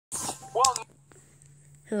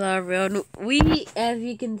Hello everyone. We, as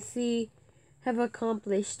you can see, have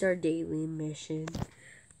accomplished our daily mission.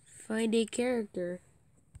 Find a character.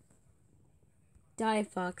 Die,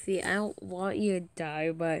 Foxy. I don't want you to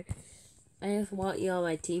die, but I just want you on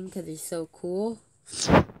my team because you're so cool.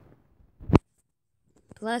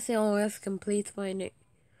 Plus, it almost completes my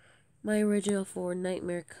original 4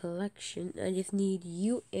 Nightmare collection. I just need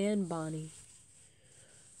you and Bonnie.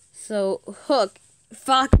 So, Hook,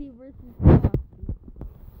 Foxy versus Foxy.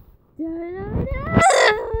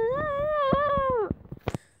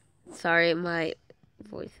 Sorry, my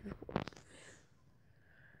voice is hoarse.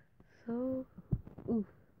 So, oof.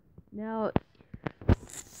 Now,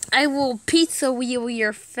 I will pizza wheel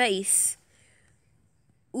your face.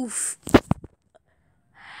 Oof.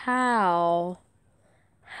 How?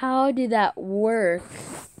 How did that work?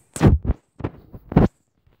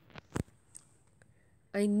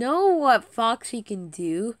 I know what Foxy can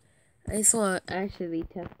do. I just want to actually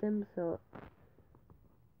test him, so...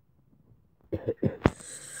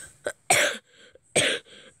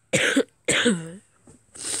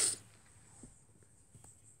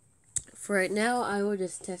 For right now, I will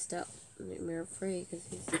just test out Nightmare Freddy, because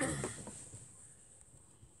he's...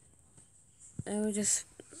 I will just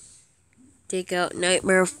take out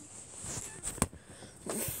Nightmare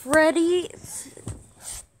Freddy.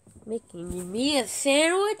 Making me a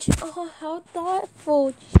sandwich? Oh, how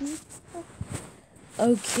thoughtful. Jeez.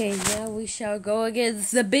 Okay, now we shall go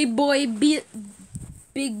against the big boy, big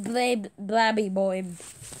blabby boy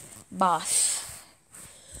boss.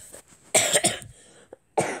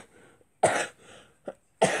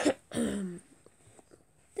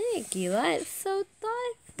 Thank you, that's so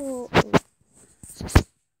thoughtful.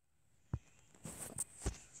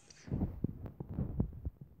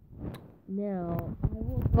 Now, I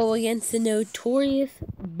will go against the notorious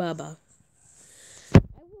Bubba. I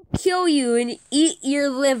will kill you and eat your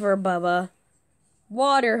liver, Bubba.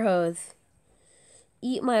 Water hose.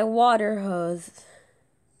 Eat my water hose.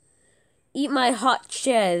 Eat my hot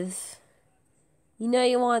ches. You know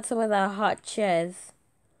you want some of that hot ches.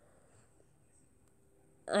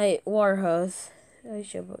 Water hose. I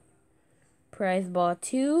should put prize ball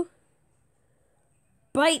 2.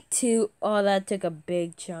 Bite 2. Oh, that took a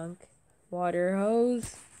big chunk. Water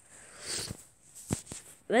hose.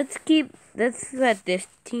 Let's let this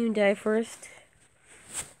team die first.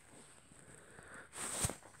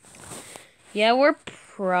 Yeah, we're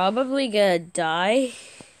probably gonna die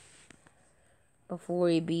before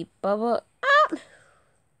we beat Bubba. Ah!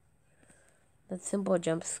 That simple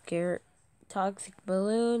jump scare. Toxic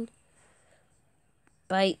balloon.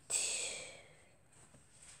 Bite.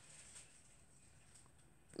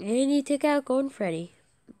 And you took out Golden Freddy.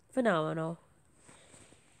 Phenomenal.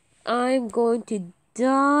 I'm going to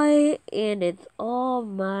die, and it's all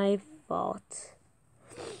my fault.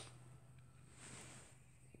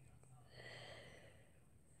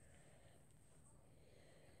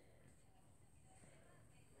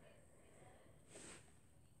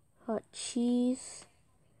 Hot cheese.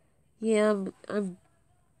 Yeah, I'm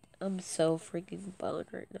so freaking boned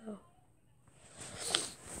right now.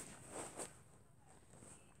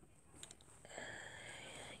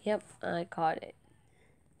 Yep, I caught it.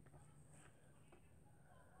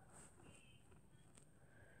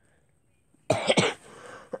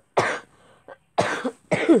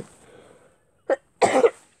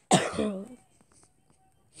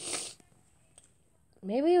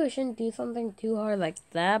 Maybe we shouldn't do something too hard like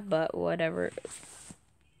that, but whatever.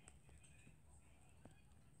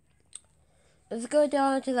 Let's go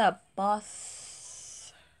down to that boss.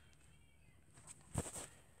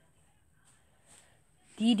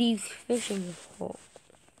 DD's fishing hole.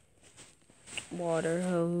 Water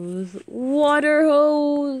hose. Water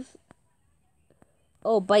hose!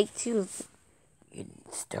 Oh, bite 2.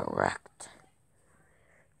 It's direct.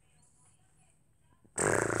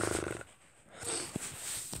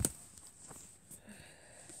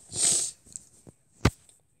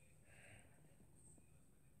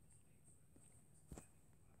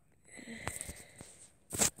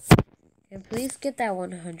 And please get that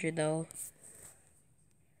 100 though.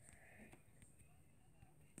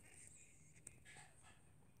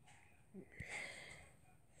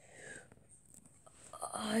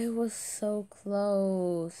 I was so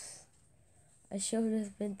close. I should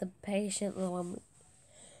have been the patient one.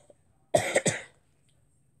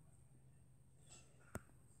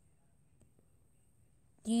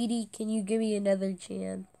 Dee, can you give me another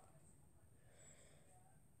chance?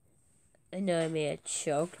 I know I may have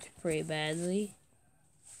choked pretty badly.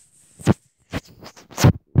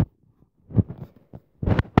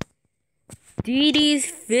 Dee's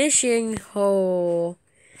fishing hole.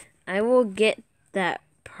 I will get that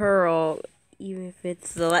pearl, even if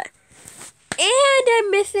it's the last. And I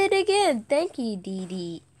miss it again. Thank you, Dee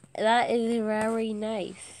Dee. That is very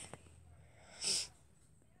nice.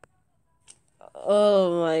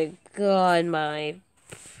 Oh my god, my.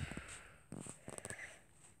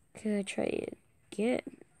 Can I try it again?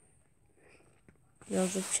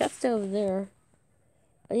 There's a chest over there.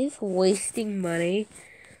 Are you just wasting money?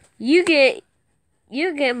 You get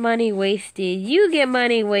money wasted. You get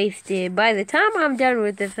money wasted. By the time I'm done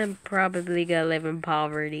with this, I'm probably gonna live in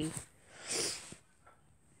poverty.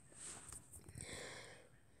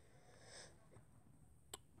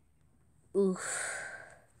 Oof.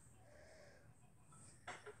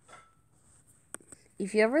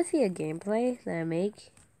 If you ever see a gameplay that I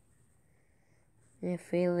make and I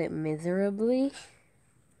fail it miserably,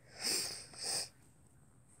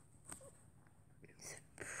 it's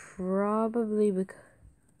probably because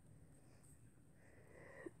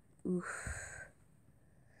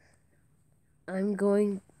I'm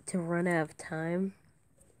going to run out of time.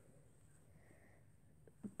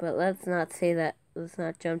 But let's not say that. Let's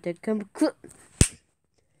not jump to conclusion.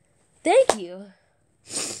 Thank you.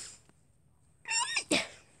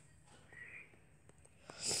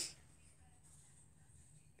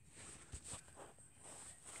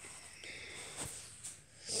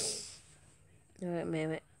 Alright,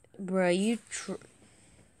 man. Bro, I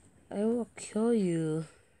will kill you.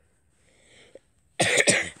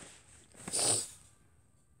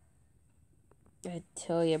 I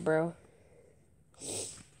tell you, bro.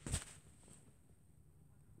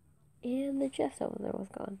 And the chest over there was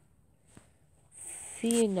gone.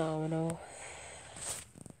 Phenomenal.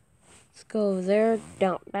 Let's go over there.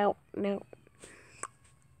 Down.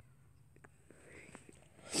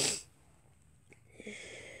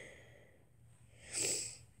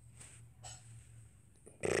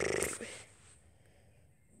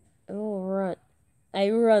 Oh, run. I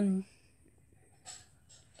run.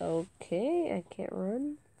 Okay, I can't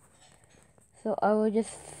run. So I will just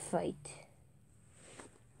fight.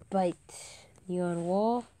 Bite. Neon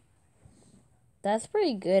wall. That's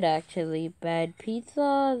pretty good, actually. Bad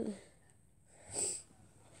pizza.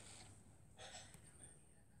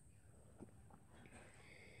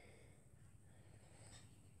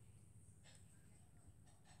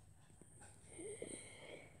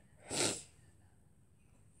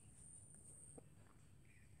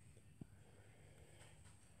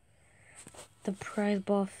 The prize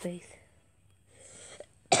ball face.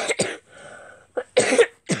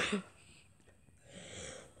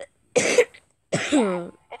 It's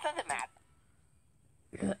on the map.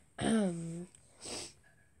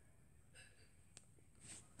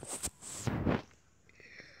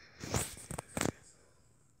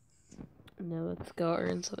 Now let's go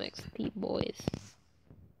earn some XP, boys.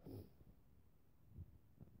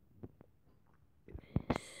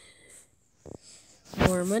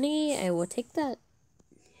 More money, I will take that.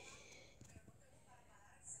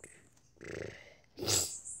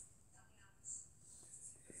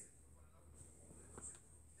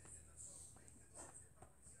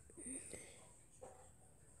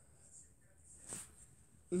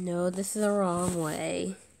 No, this is the wrong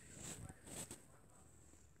way.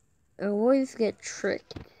 I always get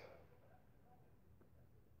tricked.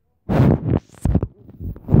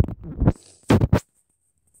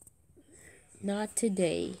 Not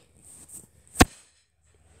today.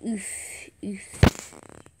 Oof, oof.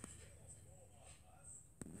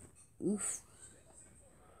 Oof.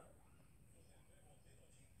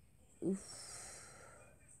 Oof.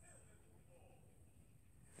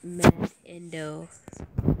 Mad endo.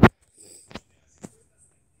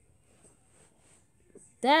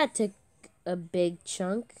 That took a big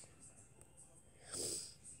chunk.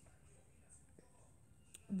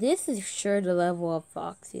 This is sure to level up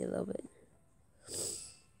Foxy a little bit.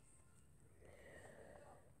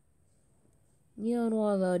 Neon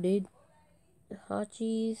wall though, dude. Hot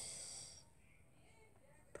cheese.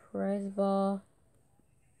 Prize ball.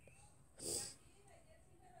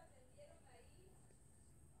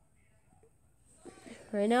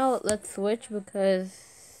 Right now, let's switch because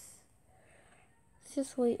let's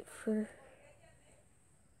just wait for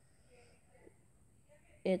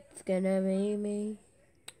it's gonna be me.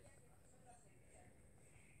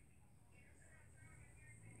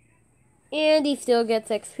 And he still gets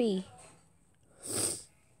XP.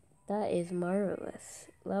 That is marvelous.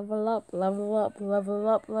 Level up, level up, level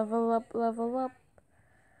up, level up, level up.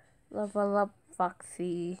 Level up,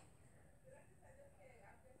 Foxy.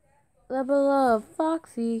 Level up,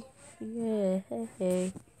 Foxy. Yeah, hey,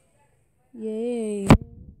 hey. Yay.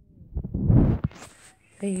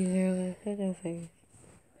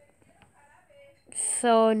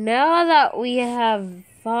 So now that we have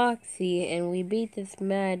Foxy and we beat this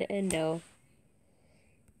mad Endo,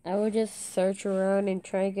 I will just search around and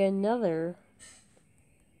try to get another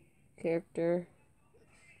character.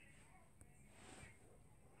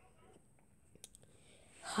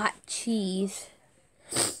 Hot cheese.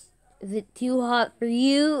 Is it too hot for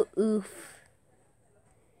you? Oof.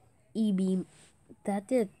 E-beam. That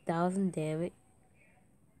did 1,000 damage.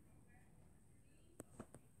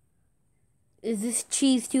 Is this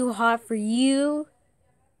cheese too hot for you?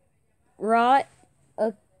 Rot?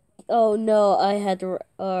 Oh no, I had to.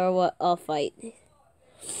 Or what? I'll fight.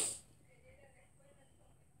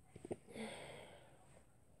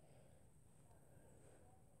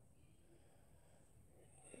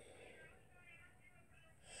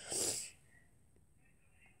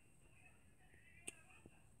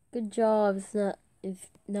 Good job. It's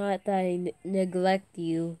not that I neglect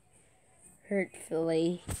you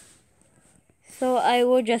hurtfully. So I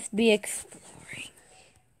will just be exploring.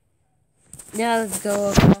 Now let's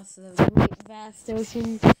go across the great vast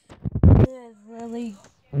ocean. It is really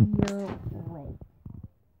your way.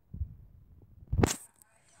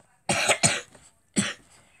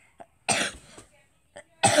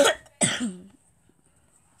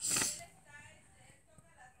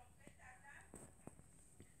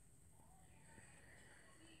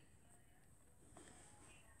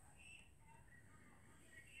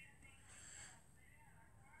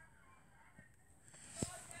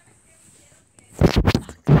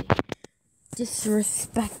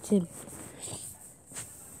 Disrespect him.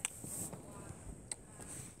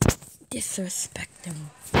 Disrespect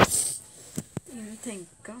him. Thank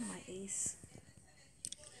God my ace.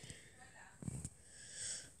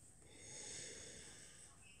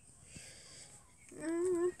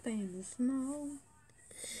 Pain the snow.